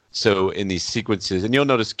 So in these sequences, and you'll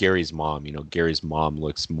notice Gary's mom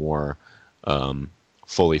looks more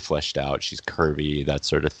fully fleshed out. She's curvy, that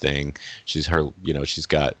sort of thing. She's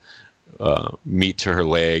got meat to her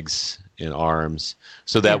legs and arms,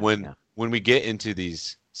 so that when we get into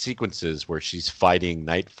these sequences where she's fighting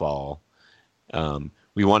Nightfall,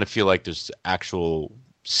 we want to feel like there's actual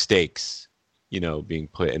stakes, being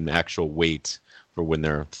put in actual weight for when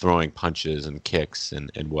they're throwing punches and kicks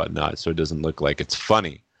and whatnot. So it doesn't look like it's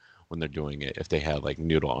funny when they're doing it if they have like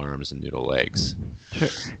noodle arms and noodle legs. Sure.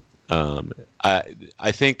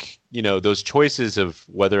 I think, those choices of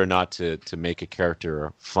whether or not to make a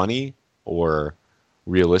character funny or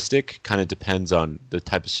realistic kind of depends on the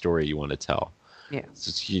type of story you want to tell. Yeah.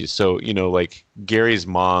 So like Gary's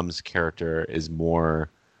mom's character is more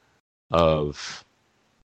of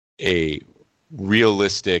a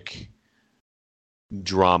realistic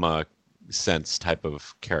drama sense type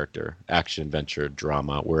of character, action, adventure,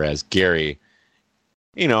 drama, whereas Gary,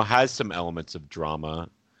 has some elements of drama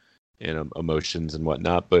and emotions and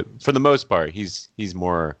whatnot, but for the most part, he's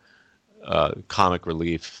more comic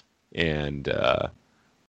relief and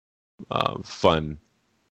fun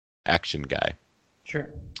action guy. Sure.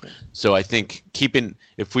 So I think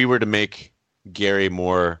if we were to make Gary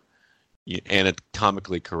more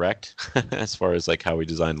anatomically correct as far as like how we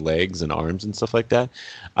design legs and arms and stuff like that,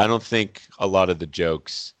 I don't think a lot of the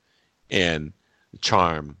jokes and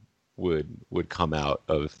charm would come out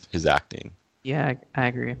of his acting. Yeah, I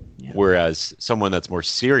agree. Yeah. Whereas someone that's more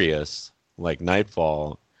serious, like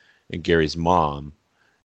Nightfall and Gary's mom,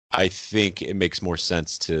 I think it makes more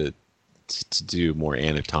sense to do more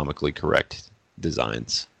anatomically correct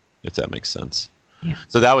designs, if that makes sense. Yeah.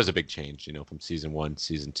 So that was a big change, from season 1 to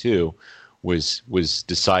season 2, was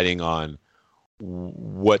deciding on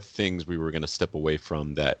what things we were going to step away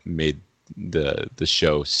from that made the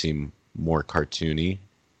show seem more cartoony.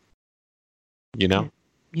 Yeah,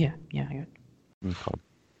 I got it. Okay.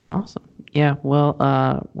 Awesome. Yeah, well,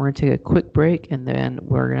 we're going to take a quick break, and then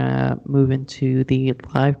we're going to move into the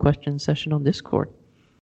live question session on Discord.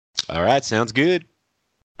 All right, sounds good.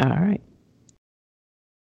 All right.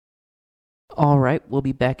 All right, we'll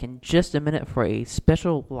be back in just a minute for a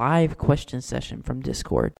special live question session from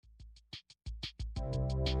Discord.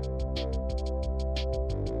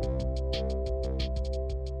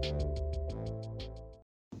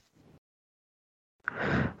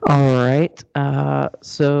 All right,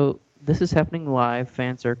 so this is happening live.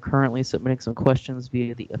 Fans are currently submitting some questions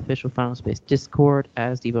via the official Final Space Discord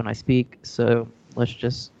as Devo and I speak. So let's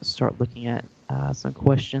just start looking at some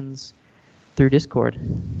questions through Discord.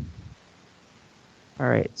 All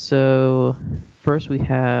right, so first we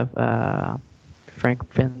have Frank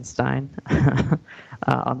Finstein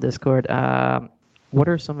on Discord. What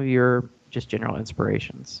are some of your just general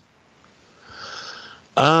inspirations?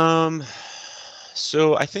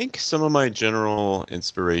 So I think some of my general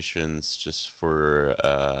inspirations, just for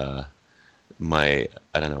my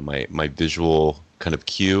visual kind of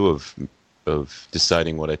cue of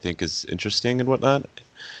deciding what I think is interesting and whatnot,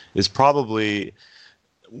 is probably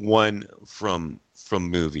one from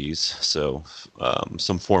movies. So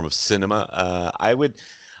some form of cinema. I would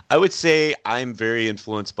say I'm very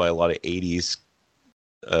influenced by a lot of 80s,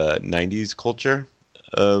 90s culture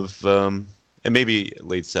of. And maybe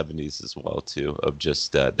late 70s as well, too, of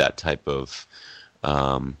just that type of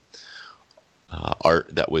art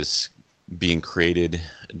that was being created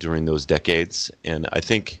during those decades, and I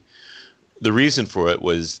think the reason for it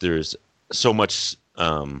was there's so much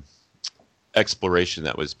exploration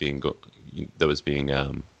that was being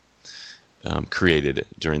created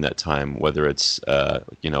during that time, whether it's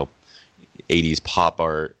 80s pop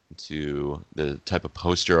art to the type of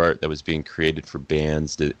poster art that was being created for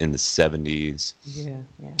bands in the 70s. Yeah.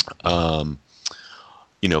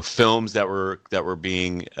 Films that were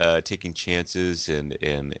being taking chances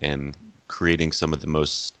and creating some of the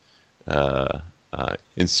most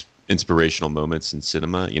inspirational moments in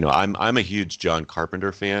cinema. I'm a huge John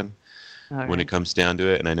Carpenter fan when it comes down to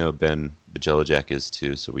it, and I know Ben Bajelijac is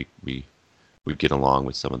too. So we get along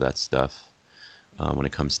with some of that stuff when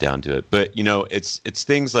it comes down to it. But it's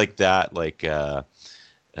things like that, like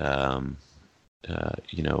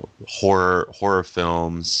horror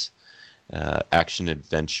films, action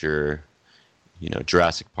adventure,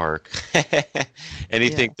 Jurassic Park,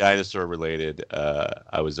 anything dinosaur related.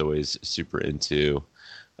 I was always super into.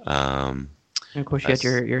 And of course, you had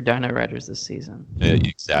your Dino Riders this season.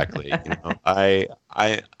 Exactly. I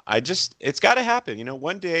just, it's got to happen.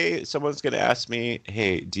 One day someone's going to ask me,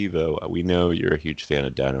 "Hey, Devo, we know you're a huge fan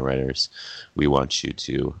of Dino Riders. We want you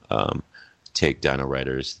to take Dino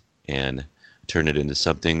Riders and turn it into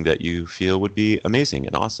something that you feel would be amazing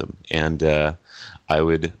and awesome." And I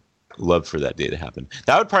would love for that day to happen.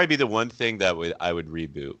 That would probably be the one thing that I would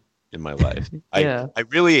reboot in my life. I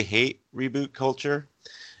really hate reboot culture.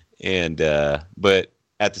 And but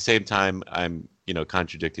at the same time, I'm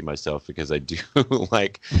contradicting myself because I do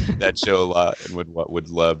like that show a lot and would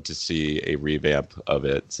love to see a revamp of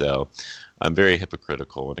it. So I'm very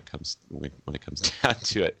hypocritical when it comes down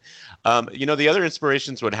to it. The other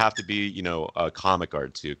inspirations would have to be comic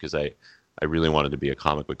art too, because I really wanted to be a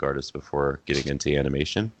comic book artist before getting into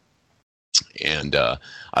animation, and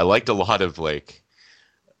I liked a lot of like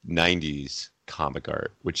 90s comic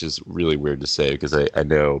art, which is really weird to say because I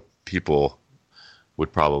know people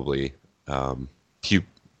would probably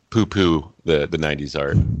poo-poo the 90s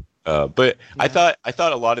art, but yeah. I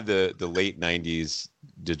thought a lot of the late 90s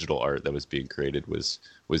digital art that was being created was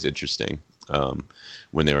interesting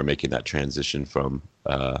when they were making that transition from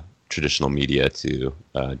traditional media to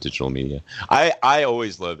digital media. I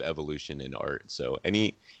always love evolution in art, so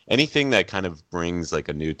anything that kind of brings like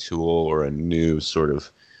a new tool or a new sort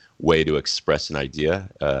of way to express an idea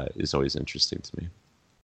is always interesting to me.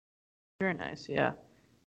 Very nice, yeah.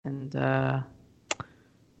 And all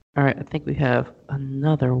right, I think we have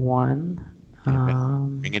another one.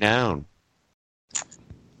 Bring it down.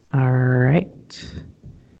 All right.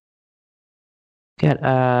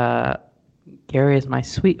 Got Gary is my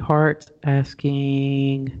sweetheart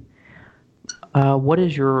asking, what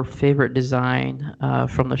is your favorite design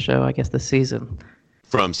from the show? I guess the season.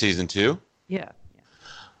 From season 2? Yeah.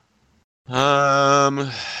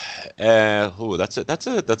 That's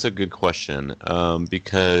a good question.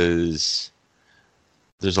 Because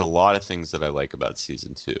there's a lot of things that I like about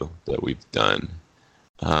season 2 that we've done.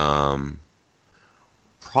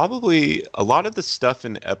 Probably a lot of the stuff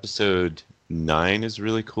in episode 9 is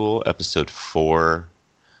really cool. Episode 4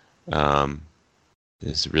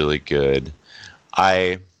 is really good.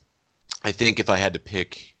 I think if I had to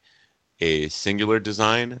pick a singular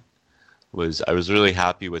design, I was really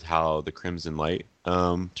happy with how the Crimson Light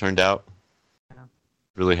turned out. Yeah.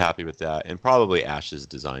 Really happy with that, and probably Ash's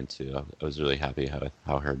design too. I was really happy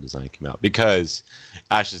how her design came out because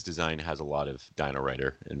Ash's design has a lot of Dino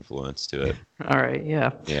Rider influence to it. All right,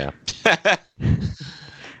 yeah. Yeah.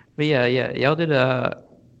 But yeah, y'all did an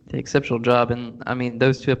exceptional job, and I mean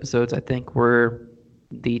those 2 episodes I think were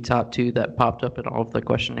the top 2 that popped up in all of the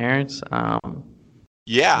questionnaires.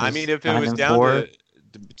 Yeah, I mean if it was down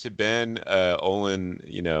to Ben, Olin,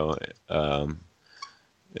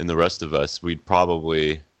 and the rest of us, we'd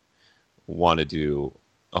probably want to do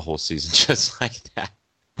a whole season just like that.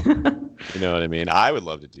 You know what I mean? I would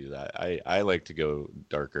love to do that. I like to go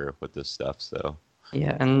darker with this stuff. So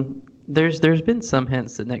yeah, and there's been some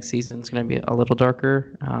hints that next season's going to be a little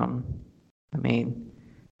darker.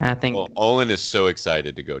 I think Olin is so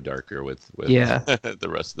excited to go darker with the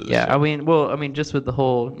rest of the show. I mean, just with the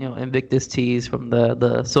whole Invictus tease from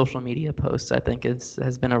the social media posts, I think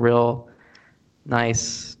has been a real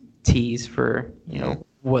nice tease for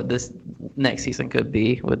what this next season could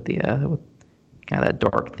be with the with kind of that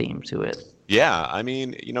dark theme to it. Yeah, I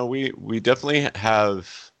mean, we definitely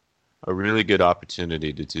have a really good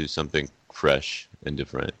opportunity to do something fresh and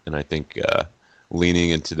different, and I think leaning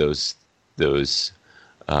into those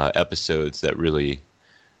episodes that really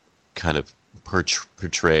kind of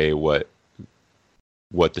portray what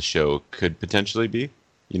the show could potentially be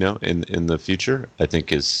in the future, I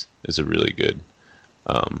think is a really good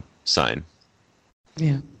sign.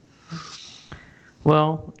 Yeah.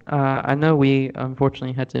 Well, I know we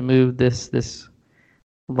unfortunately had to move this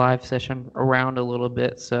live session around a little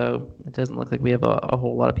bit, so it doesn't look like we have a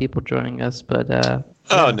whole lot of people joining us. But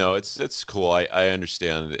Oh yeah, no, it's cool. I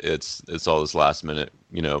understand it's all this last minute,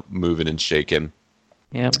 moving and shaking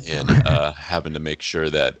yeah, and having to make sure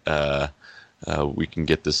that we can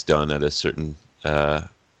get this done at a certain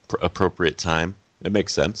appropriate time. It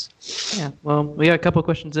makes sense. yeah. Well, we got a couple of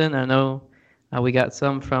questions in. I know we got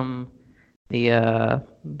some from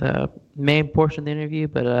the main portion of the interview,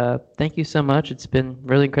 but thank you so much. It's been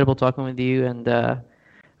really incredible talking with you, and I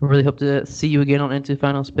really hope to see you again on Into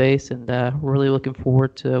Final Space, and we're really looking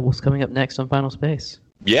forward to what's coming up next on Final Space.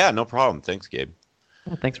 Yeah, no problem. Thanks, Gabe.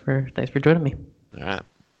 Well, thanks for joining me. All right.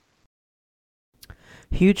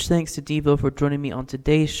 Huge thanks to Devo for joining me on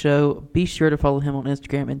today's show. Be sure to follow him on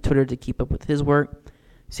Instagram and Twitter to keep up with his work.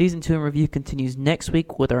 Season 2 in review continues next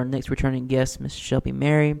week with our next returning guest, Miss Shelby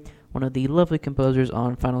Mary, one of the lovely composers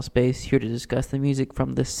on Final Space, here to discuss the music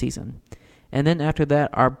from this season. And then after that,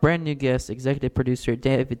 our brand new guest, executive producer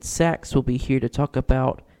David Sachs, will be here to talk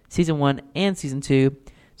about Season 1 and Season 2,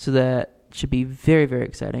 so that should be very, very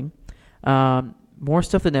exciting. More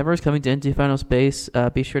stuff than ever is coming to Into Final Space.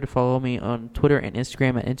 Be sure to follow me on Twitter and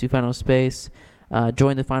Instagram at Into Final Space.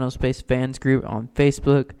 Join the Final Space fans group on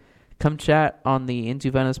Facebook. Come chat on the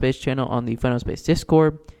Into Final Space channel on the Final Space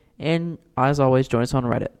Discord. And as always, join us on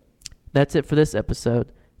Reddit. That's it for this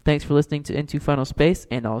episode. Thanks for listening to Into Final Space,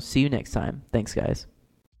 and I'll see you next time. Thanks, guys.